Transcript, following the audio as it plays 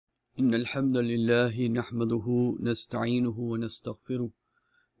إن الحمد لله نحمده نستعينه ونستغفره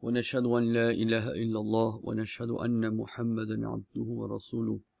ونشهد أن لا إله إلا الله ونشهد أن محمدا عبده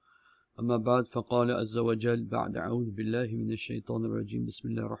ورسوله أما بعد فقال عز وجل بعد أعوذ بالله من الشيطان الرجيم بسم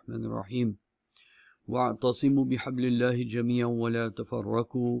الله الرحمن الرحيم واعتصموا بحبل الله جميعا ولا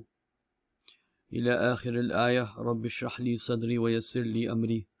تفرقوا إلى آخر الآية رب اشرح لي صدري ويسر لي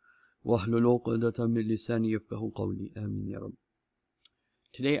أمري واحلل عقدة من لساني يفقهوا قولي آمين يا رب.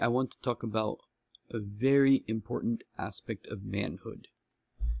 Today I want to talk about a very important aspect of manhood.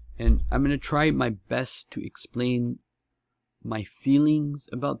 And I'm going to try my best to explain my feelings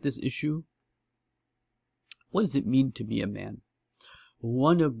about this issue. What does it mean to be a man?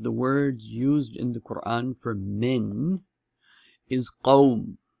 One of the words used in the Quran for men is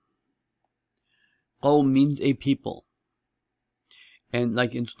qawm. Qawm means a people. And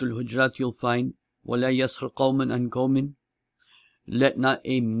like in Surah Al-Hujurat you'll find وَلَا يَسْخِرْ قَوْمًا عَنْ قَوْمٍ. Let not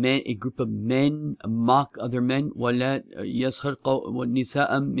a group of men mock other men. وَلَا يَسْخِرْ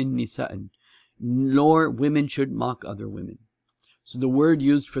نِسَاءً مِّن نِسَاءٍ. Nor women should mock other women. So the word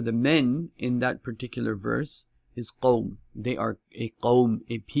used for the men in that particular verse is qawm. They are a qawm,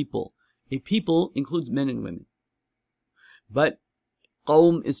 a people. A people includes men and women. But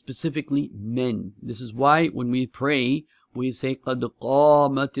qawm is specifically men. This is why when we pray, we say قَدْ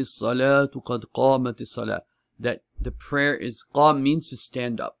قَامَتِ الصَّلَاةُ قَدْ قَامَتِ الصَّلَاةُ. That the prayer is, qam means to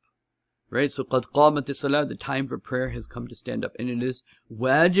stand up. Right? So قَدْ قَامَتِ الصَّلَاةُ, the time for prayer has come to stand up. And it is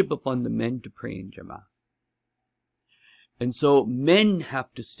wajib upon the men to pray in jama'ah. And so men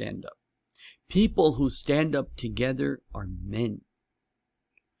have to stand up. People who stand up together are men.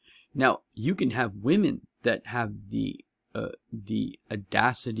 Now, you can have women that have the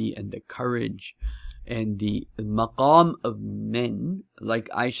audacity and the courage and the maqam of men, like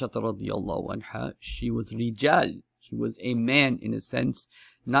Aisha radiyallahu anha. She was rijal. She was a man in a sense,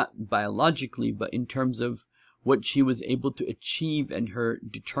 not biologically, but in terms of what she was able to achieve and her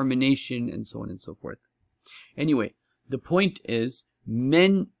determination and so on and so forth. Anyway, the point is,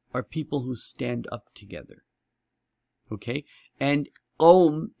 men are people who stand up together. Okay? And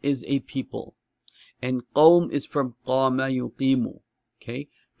qawm is a people. And qawm is from qama yuqimu. Okay?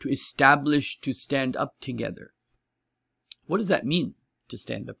 To establish, to stand up together. What does that mean, to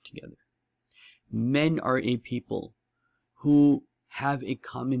stand up together? Men are a people who have a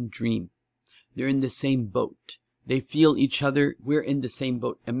common dream. They're in the same boat. They feel each other. We're in the same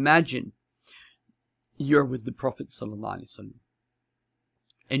boat. Imagine you're with the Prophet ﷺ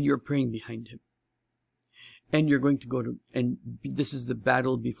and you're praying behind him. And you're going to go to, and this is the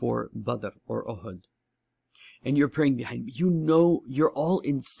battle before Badr or Uhud. And you're praying behind him. You know you're all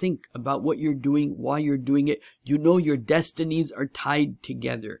in sync about what you're doing, why you're doing it. You know your destinies are tied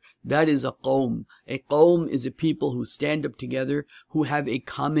together. That is a qawm. A qawm is a people who stand up together, who have a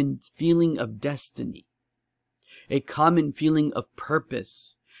common feeling of destiny, a common feeling of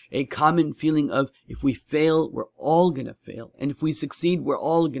purpose, a common feeling of if we fail, we're all going to fail. And if we succeed, we're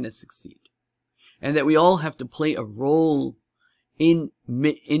all going to succeed. And that we all have to play a role in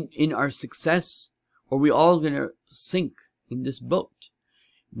our success, or we all going to sink in this boat.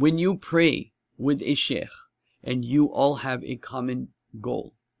 When you pray with a sheikh and you all have a common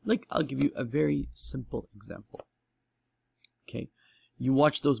goal, like I'll give you a very simple example. Okay, you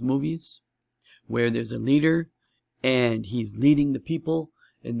watch those movies where there's a leader and he's leading the people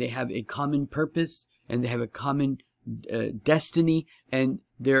and they have a common purpose and they have a common destiny, and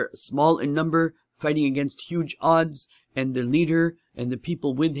they're small in number fighting against huge odds, and the leader and the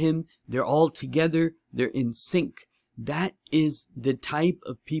people with him, they're all together, they're in sync. That is the type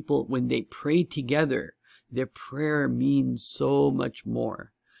of people, when they pray together, their prayer means so much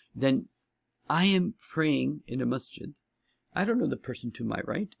more than I am praying in a masjid. I don't know the person to my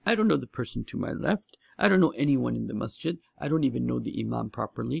right. I don't know the person to my left. I don't know anyone in the masjid. I don't even know the imam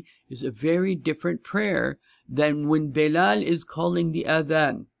properly. It's a very different prayer than when Bilal is calling the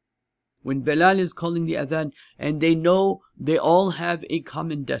adhan. When Bilal is calling the adhan, and they know they all have a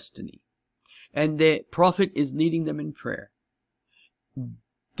common destiny, and the Prophet is leading them in prayer,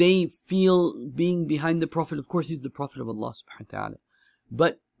 they feel being behind the Prophet. Of course, he's the Prophet of Allah subhanahu wa ta'ala.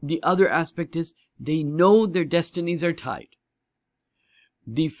 But the other aspect is, they know their destinies are tied.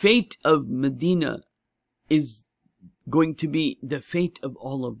 The fate of Medina is going to be the fate of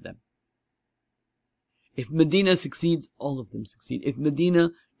all of them. If Medina succeeds, all of them succeed. If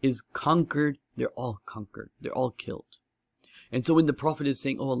Medina is conquered, they're all conquered. They're all killed. And so when the Prophet is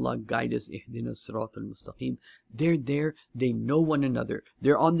saying, oh Allah, guide us, ihdina sirat al-mustaqim, they're there, they know one another.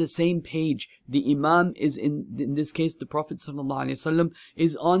 They're on the same page. The Imam is, in this case, the Prophet ﷺ,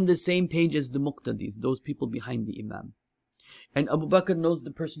 is on the same page as the muqtadis, those people behind the Imam. And Abu Bakr knows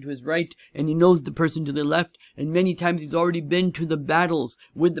the person to his right, and he knows the person to the left, and many times he's already been to the battles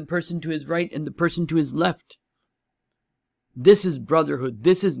with the person to his right and the person to his left. This is brotherhood,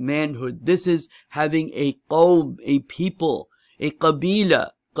 this is manhood, this is having a qawm, a people, a qabila.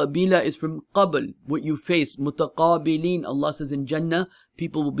 Qabila is from qabl, what you face. Mutaqabilin, Allah says in Jannah,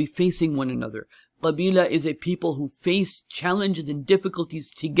 people will be facing one another. Qabila is a people who face challenges and difficulties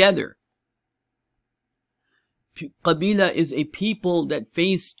together. Qabila is a people that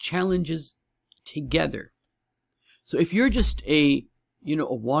face challenges together. So if you're just a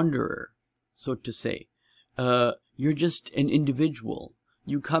wanderer, so to say, you're just an individual.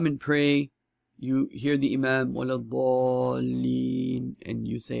 You come and pray, you hear the Imam, وَلَضَّالِّينَ, and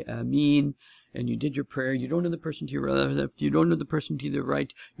you say Ameen, and you did your prayer. You don't know the person to your left, you don't know the person to your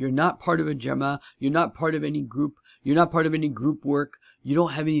right. You're not part of a jama'ah, you're not part of any group, you're not part of any group work. You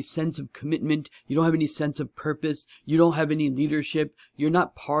don't have any sense of commitment, you don't have any sense of purpose, you don't have any leadership, you're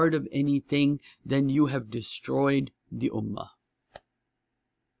not part of anything, then you have destroyed the ummah.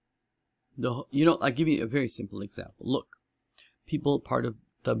 I'll give you a very simple example. Look, people part of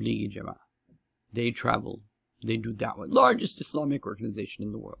Tablighi Jama'ah, they travel, they do da'wah, largest Islamic organization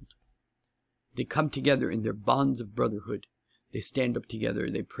in the world. They come together in their bonds of brotherhood. They stand up together,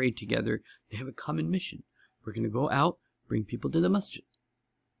 they pray together, they have a common mission. We're going to go out, bring people to the masjid.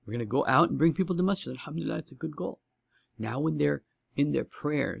 We're going to go out and bring people to the masjid. Alhamdulillah, it's a good goal. Now when they're in their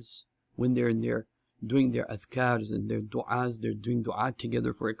prayers, when they're in their doing their adhkars and their du'as, they're doing du'a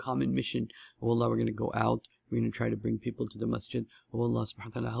together for a common mission. Oh Allah, we're going to go out, we're going to try to bring people to the masjid. Oh Allah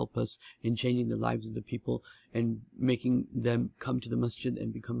subhanahu wa ta'ala, help us in changing the lives of the people and making them come to the masjid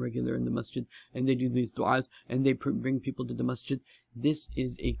and become regular in the masjid. And they do these du'as and they bring people to the masjid. This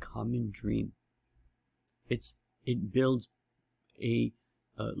is a common dream. It builds a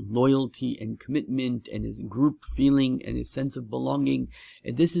loyalty and commitment and a group feeling and a sense of belonging.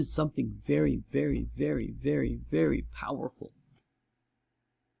 And this is something very, very, very, very, very powerful.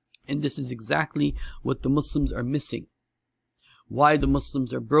 And this is exactly what the Muslims are missing. Why the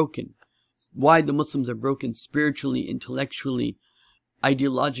Muslims are broken. Why the Muslims are broken spiritually, intellectually,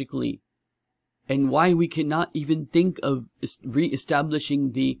 ideologically. And why we cannot even think of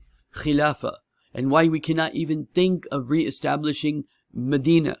re-establishing the Khilafah. And why we cannot even think of re-establishing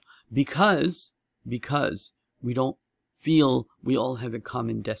Medina, because we don't feel we all have a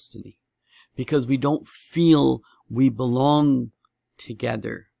common destiny, because we don't feel we belong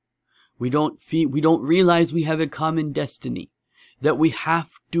together. We don't realize we have a common destiny, that we have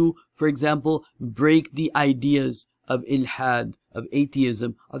to, for example, break the ideas of ilhad, of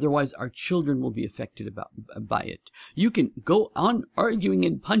atheism, otherwise our children will be affected by it. You can go on arguing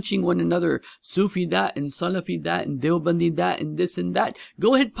and punching one another, Sufi that and Salafi that and Deobandi that and this and that.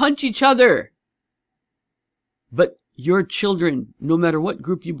 Go ahead, punch each other. But your children, no matter what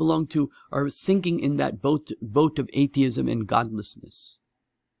group you belong to, are sinking in that boat of atheism and godlessness.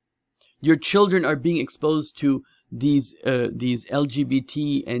 Your children are being exposed to these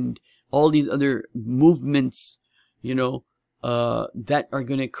LGBT and all these other movements, that are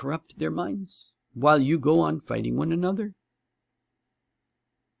going to corrupt their minds while you go on fighting one another.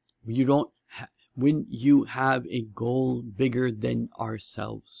 When you have a goal bigger than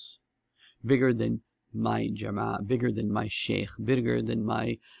ourselves, bigger than my jama'ah, bigger than my sheikh, bigger than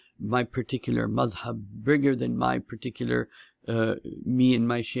my particular mazhab, bigger than my particular me and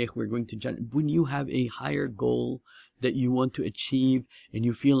my sheikh, we're going to Jannah. When you have a higher goal that you want to achieve and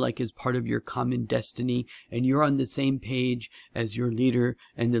you feel like is part of your common destiny, and you're on the same page as your leader,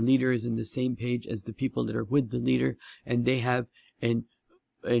 and the leader is in the same page as the people that are with the leader, and they have an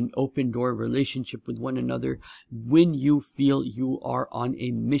open door relationship with one another, when you feel you are on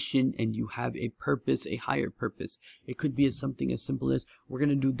a mission and you have a purpose, a higher purpose, it could be something as simple as we're going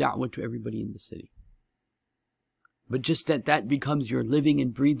to do da'wah to everybody in the city. But just that becomes your living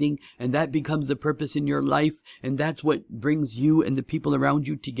and breathing, and that becomes the purpose in your life, and that's what brings you and the people around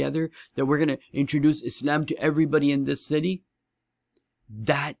you together, that we're going to introduce Islam to everybody in this city.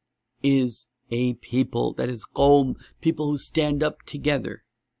 That is a people, that is qawm, people who stand up together,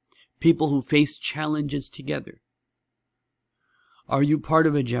 people who face challenges together. Are you part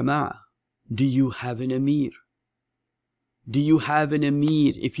of a jama'ah? Do you have an amir? Do you have an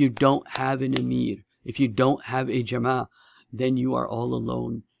amir? If you don't have an amir, if you don't have a jama'ah, then you are all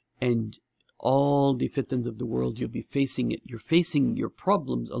alone, and all the fitans of the world, you'll be facing it. You're facing your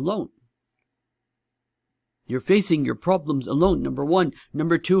problems alone. You're facing your problems alone, number one.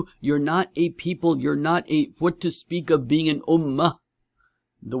 Number two, you're not a people, you're not what to speak of being an ummah.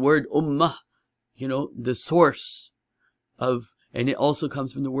 The word ummah, the source of, and it also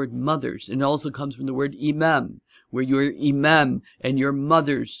comes from the word mothers, and it also comes from the word imam. where your imam and your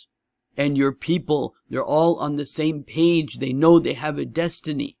mothers and your people, they're all on the same page. They know they have a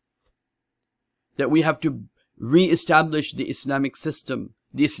destiny. That we have to re-establish the Islamic system,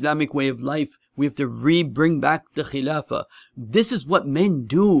 the Islamic way of life. We have to bring back the Khilafah. This is what men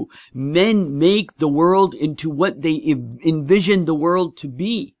do. Men make the world into what they envision the world to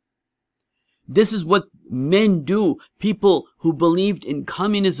be. This is what men do. People who believed in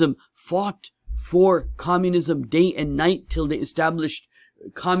communism fought for communism day and night till they established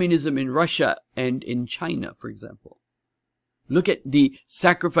communism in Russia and in China, for example. Look at the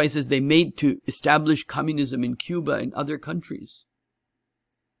sacrifices they made to establish communism in Cuba and other countries.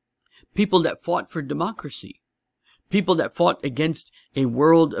 People that fought for democracy. People that fought against a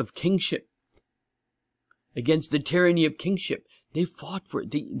world of kingship. Against the tyranny of kingship. They fought for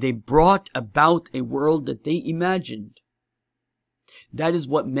it. They brought about a world that they imagined. That is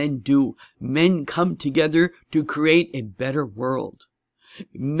what men do. Men come together to create a better world.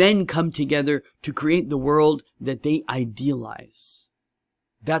 Men come together to create the world that they idealize.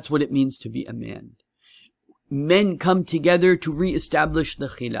 That's what it means to be a man. Men come together to re-establish the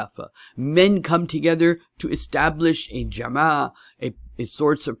Khilafah. Men come together to establish a jama'ah, a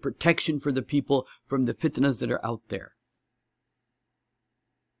source of protection for the people from the fitnas that are out there.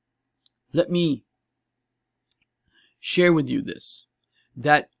 Let me share with you this,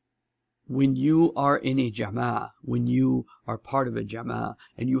 that when you are in a jama'ah, when you are part of a jama'ah,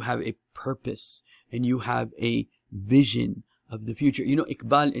 and you have a purpose, and you have a vision of the future. You know,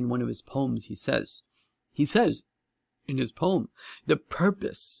 Iqbal, in one of his poems, he says in his poem, the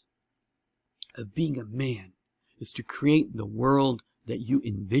purpose of being a man is to create the world that you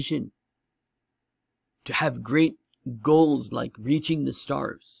envision. To have great goals like reaching the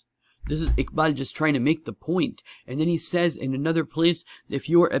stars. This is Iqbal just trying to make the point. And then he says in another place, if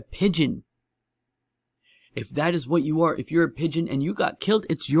you're a pigeon, if that is what you are, if you're a pigeon and you got killed,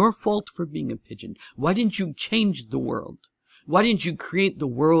 it's your fault for being a pigeon. Why didn't you change the world? Why didn't you create the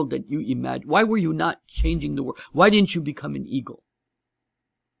world that you imagined? Why were you not changing the world? Why didn't you become an eagle?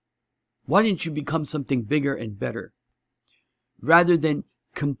 Why didn't you become something bigger and better? Rather than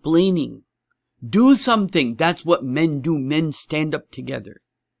complaining, do something. That's what men do. Men stand up together.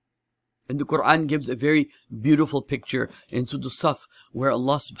 And the Quran gives a very beautiful picture in Surah Saf, where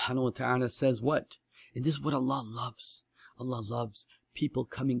Allah subhanahu wa ta'ala says what? And this is what Allah loves. Allah loves people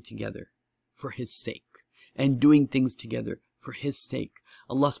coming together for His sake and doing things together for His sake.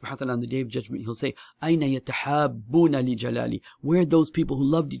 Allah subhanahu wa ta'ala on the Day of Judgment, He'll say, Aina yatahabbuna li jalali. Where are those people who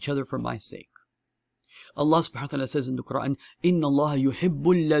loved each other for my sake? Allah subhanahu wa ta'ala says in the Quran, Inna Allah yuhibbu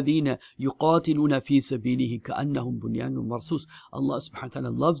alladhina yuqatiluna fi sabilihi ka'annahum bunyanun marsus. Allah subhanahu wa ta'ala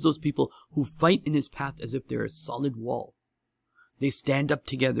loves those people who fight in His path as if they're a solid wall. They stand up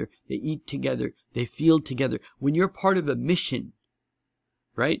together, they eat together, they feel together. When you're part of a mission,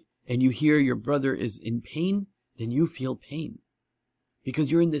 right, and you hear your brother is in pain, then you feel pain.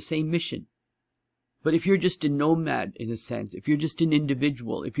 Because you're in the same mission. But if you're just a nomad, in a sense, if you're just an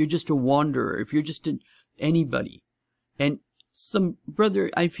individual, if you're just a wanderer, if you're just anybody, and some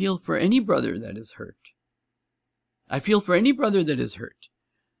brother, I feel for any brother that is hurt. I feel for any brother that is hurt.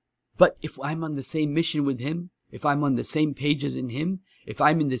 But if I'm on the same mission with him, if I'm on the same page as in him, if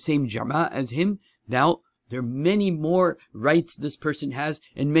I'm in the same jama'ah as him, now there are many more rights this person has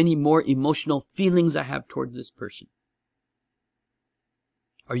and many more emotional feelings I have towards this person.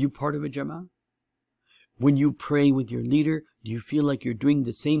 Are you part of a jama'ah? When you pray with your leader, do you feel like you're doing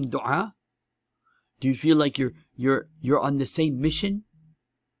the same dua? Do you feel like you're on the same mission?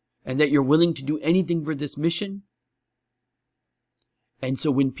 And that you're willing to do anything for this mission? And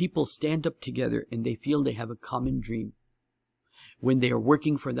so when people stand up together and they feel they have a common dream, when they are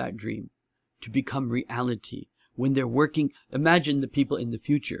working for that dream to become reality, when they're working, imagine the people in the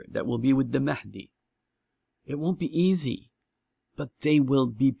future that will be with the Mahdi. It won't be easy, but they will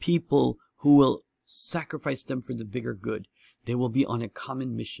be people who will sacrifice them for the bigger good. They will be on a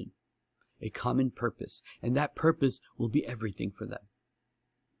common mission, a common purpose, and that purpose will be everything for them.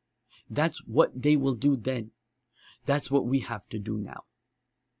 That's what they will do then. That's what we have to do now.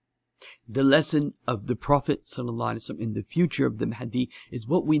 The lesson of the Prophet ﷺ in the future of the Mahdi is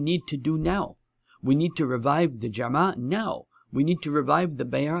what we need to do now. We need to revive the Jama'ah now. We need to revive the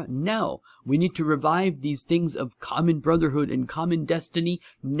Bay'ah now. We need to revive these things of common brotherhood and common destiny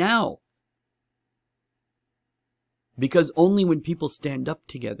now. Because only when people stand up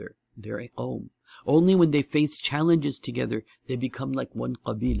together, they're a qawm. Only when they face challenges together, they become like one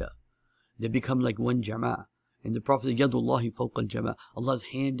qabila. They become like one jama'ah. And the Prophet said, Yadullahi fawqa al-jama'ah. Allah's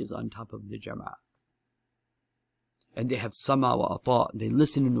hand is on top of the jama'ah. And they have sama wa ata. They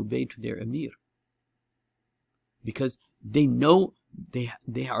listen and obey to their emir. because they know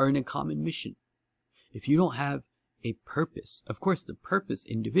they are in a common mission. If you don't have a purpose, of course the purpose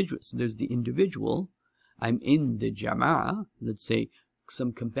individual. So there's the individual. I'm in the jama'ah. Let's say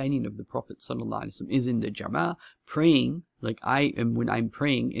some companion of the Prophet ﷺ is in the jama'ah praying like I am. When I'm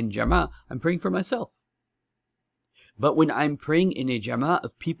praying in jama'ah, I'm praying for myself. But when I'm praying in a jama'ah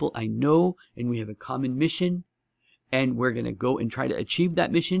of people I know and we have a common mission and we're going to go and try to achieve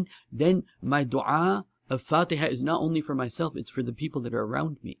that mission, then my dua of Fatiha is not only for myself, it's for the people that are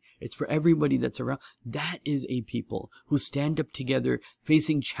around me. It's for everybody that's around. That is a people who stand up together,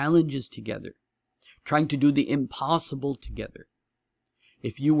 facing challenges together, trying to do the impossible together.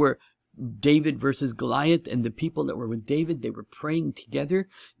 If you were David versus Goliath and the people that were with David, they were praying together,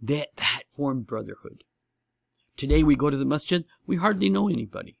 that formed brotherhood. Today we go to the masjid, we hardly know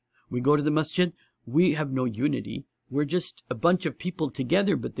anybody. We go to the masjid, we have no unity. We're just a bunch of people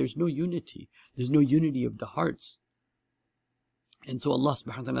together, but there's no unity. There's no unity of the hearts. And so Allah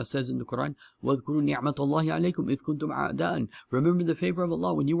subhanahu wa ta'ala says in the Quran, وَاذْكُرُوا نِعْمَةَ اللَّهِ عَلَيْكُمْ إِذْ كُنْتُمْ أَعْدَاءً. Remember the favor of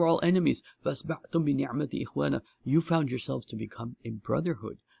Allah when you were all enemies. فَأَصْبَحْتُمْ بِنِعْمَةِ إِخْوَانًا. You found yourselves to become a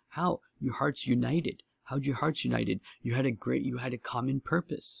brotherhood. How? Your hearts united. How'd your hearts united? You had a common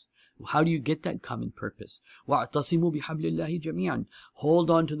purpose. How do you get that common purpose? وَاعْتَصِمُوا بِحَبْلِ اللَّهِ جَمِيعًا.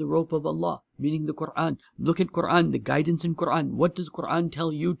 Hold on to the rope of Allah, meaning the Quran. Look at Quran, the guidance in Quran. What does Quran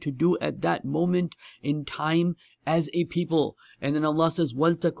tell you to do at that moment in time as a people? And then Allah says,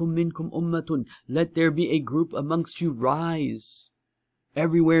 وَلْتَكُمْ مِنْكُمْ أُمَّةٌ. Let there be a group amongst you rise.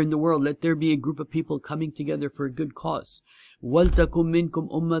 Everywhere in the world, let there be a group of people coming together for a good cause. وَلْتَكُمْ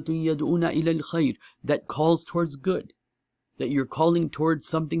مِنْكُمْ أُمَّةٌ يَدْعُونَ إِلَى الْخَيْرِ. That calls towards good. That you're calling towards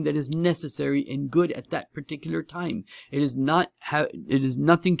something that is necessary and good at that particular time. It is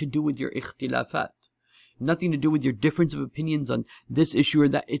nothing to do with your ikhtilafat, nothing to do with your difference of opinions on this issue or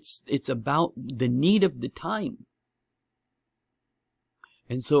that. It's about the need of the time.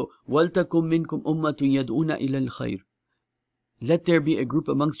 And so, وَلْتَكُمْ مِنْكُمْ أُمَّةٌ يَدْعُونَ إِلَى الْخَيْرِ. Let there be a group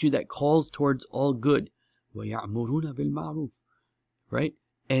amongst you that calls towards all good. وَيَعْمُرُونَ بِالْمَعْرُوفِ. Right?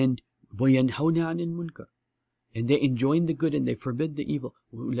 And وَيَنْهَوْنَ عَنِ الْمُنْكَرِ. And they enjoin the good and they forbid the evil.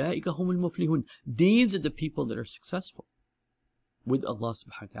 أُولَٰئِكَ هُمُ الْمُفْلِحُونَ. These are the people that are successful with Allah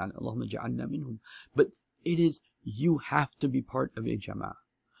subhanahu wa ta'ala. Allahumma ja'alna minhum. But it is, you have to be part of a jama'ah.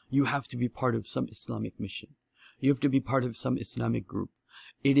 You have to be part of some Islamic mission. You have to be part of some Islamic group.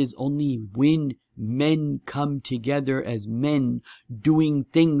 It is only when men come together as men, doing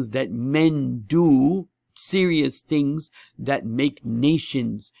things that men do, serious things that make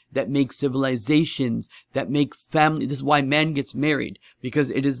nations, that make civilizations, that make family. This is why man gets married, because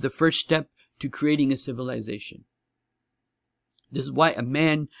it is the first step to creating a civilization. This is why a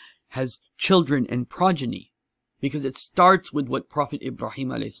man has children and progeny, because it starts with what Prophet Ibrahim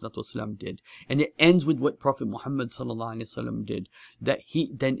ﷺ did, and it ends with what Prophet Muhammad ﷺ did, that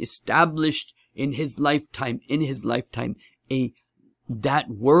he then established in his lifetime, that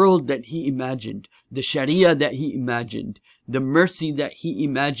world that he imagined, the Sharia that he imagined, the mercy that he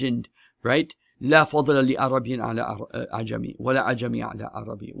imagined, right? لا فضل لعربي على عجمي ولا عجمي على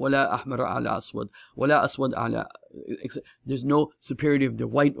عربي ولا أحمر على أسود ولا أسود على. There's no superiority of the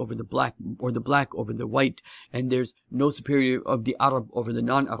white over the black, or the black over the white, and there's no superiority of the Arab over the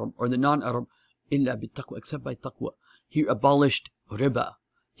non-Arab, or the non-Arab إلا بالتقوى, except by taqwa. He abolished riba.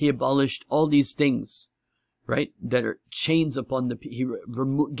 He abolished all these things, right, that are chains upon the. He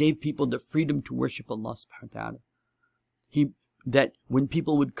gave people the freedom to worship Allah subhanahu wa ta'ala. That when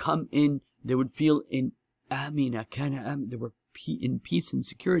people would come in, they would feel in amina, kana amin, they were in peace and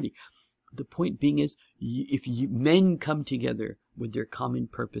security. The point being is, if men come together with their common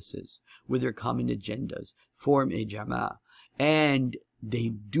purposes, with their common agendas, form a jama'ah, and they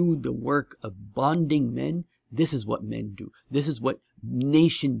do the work of bonding men, this is what men do. This is what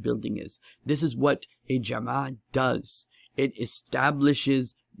nation building is. This is what a jama'ah does. It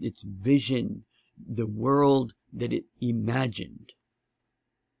establishes its vision, the world that it imagined.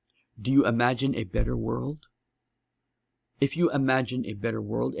 Do you imagine a better world? If you imagine a better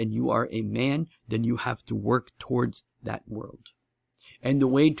world and you are a man, then you have to work towards that world. And the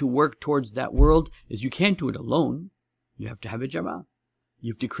way to work towards that world is, you can't do it alone. You have to have a jama'ah.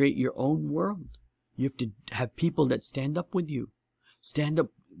 You have to create your own world. You have to have people that stand up with you. Stand up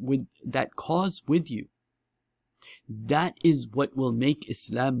with that cause with you. That is what will make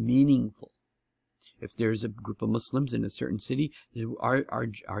Islam meaningful. If there's a group of Muslims in a certain city, our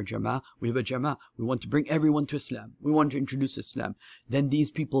jama'ah, we have a jama'ah, we want to bring everyone to Islam, we want to introduce Islam, then these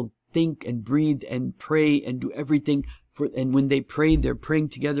people think and breathe and pray and do everything and when they pray, they're praying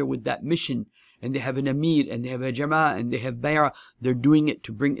together with that mission, and they have an amir, and they have a jama'ah, and they have bay'ah. They're doing it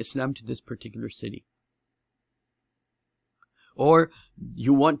to bring Islam to this particular city. Or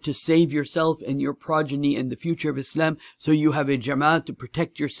you want to save yourself and your progeny and the future of Islam, so you have a jama'ah to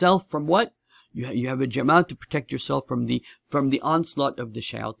protect yourself from what? You have a jama'ah to protect yourself from the onslaught of the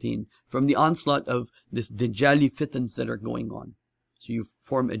shayateen, from the onslaught of this Dajjali fitans that are going on. So you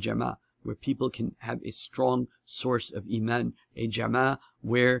form a jama'ah where people can have a strong source of iman, a jama'ah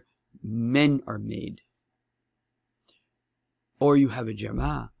where men are made. Or you have a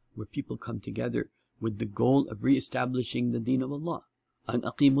jama'ah where people come together with the goal of re-establishing the deen of Allah. An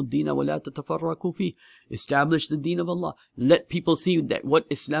aqimu ad-deen wa la tatafarraqu fi. Establish the deen of Allah. Let people see that what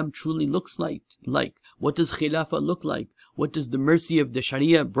Islam truly looks like. What does Khilafah look like? What does the mercy of the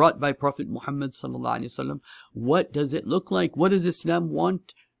Sharia brought by Prophet Muhammad sallallahu alaihi wasallam? What does it look like? What does Islam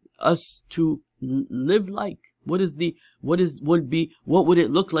want us to live like? What would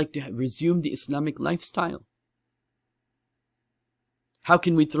it look like to resume the Islamic lifestyle? How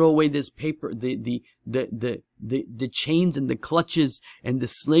can we throw away this paper, the chains and the clutches and the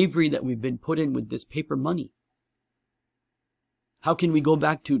slavery that we've been put in with this paper money? How can we go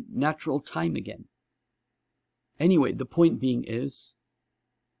back to natural time again? Anyway, the point being is,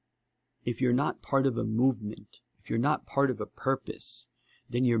 if you're not part of a movement, if you're not part of a purpose,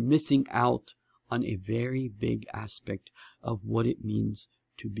 then you're missing out on a very big aspect of what it means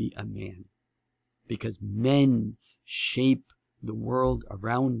to be a man. Because men shape the world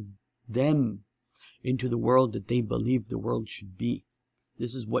around them into the world that they believe the world should be.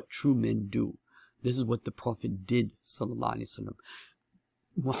 This is what true men do. This is what the Prophet did, sallallahu alaihi wasallam.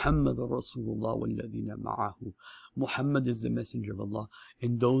 Muhammad Rasulullah walladhina ma'ahu. Muhammad is the messenger of Allah,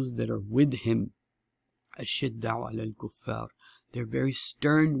 and those that are with him, ashidda'u 'ala al-kuffar, they're very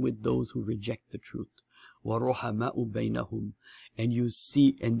stern with those who reject the truth. Wa ruhama'u bainahum, and you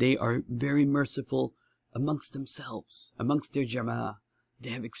see, and they are very merciful amongst themselves, amongst their jama'ah. They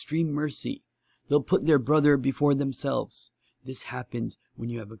have extreme mercy. They'll put their brother before themselves. This happens when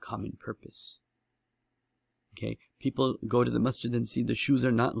you have a common purpose. Okay, people go to the masjid and see the shoes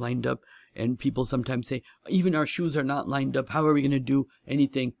are not lined up, and people sometimes say, even our shoes are not lined up. How are we going to do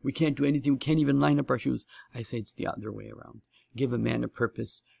anything? We can't do anything. We can't even line up our shoes. I say it's the other way around. Give a man a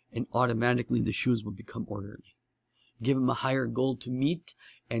purpose, and automatically the shoes will become orderly. Give him a higher goal to meet,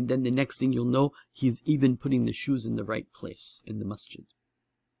 and then the next thing you'll know, he's even putting the shoes in the right place in the masjid.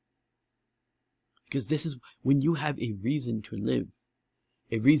 Because this is when you have a reason to live,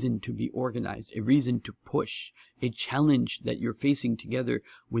 a reason to be organized, a reason to push, a challenge that you're facing together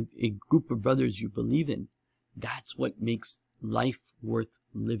with a group of brothers you believe in. That's what makes life worth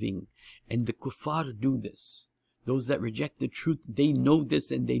living. And the kuffar do this. Those that reject the truth, they know this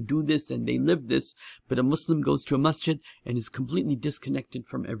and they do this and they live this. But a Muslim goes to a masjid and is completely disconnected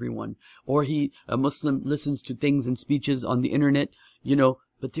from everyone. Or a Muslim listens to things and speeches on the internet,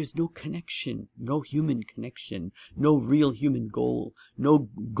 but there's no connection, no human connection, no real human goal, no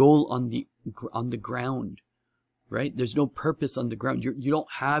goal on the ground, right? There's no purpose on the ground. You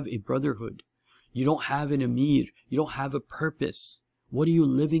don't have a brotherhood. You don't have an emir. You don't have a purpose. What are you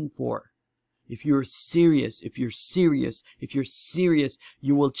living for? If you're serious,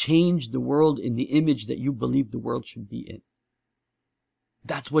 you will change the world in the image that you believe the world should be in.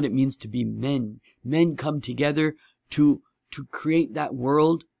 That's what it means to be men. Men come together to create that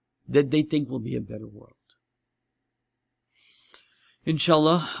world that they think will be a better world.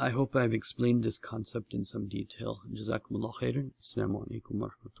 Inshallah, I hope I've explained this concept in some detail. Jazakumullah khairan. Assalamu alaikum wa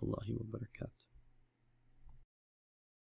rahmatullahi wa barakatuh.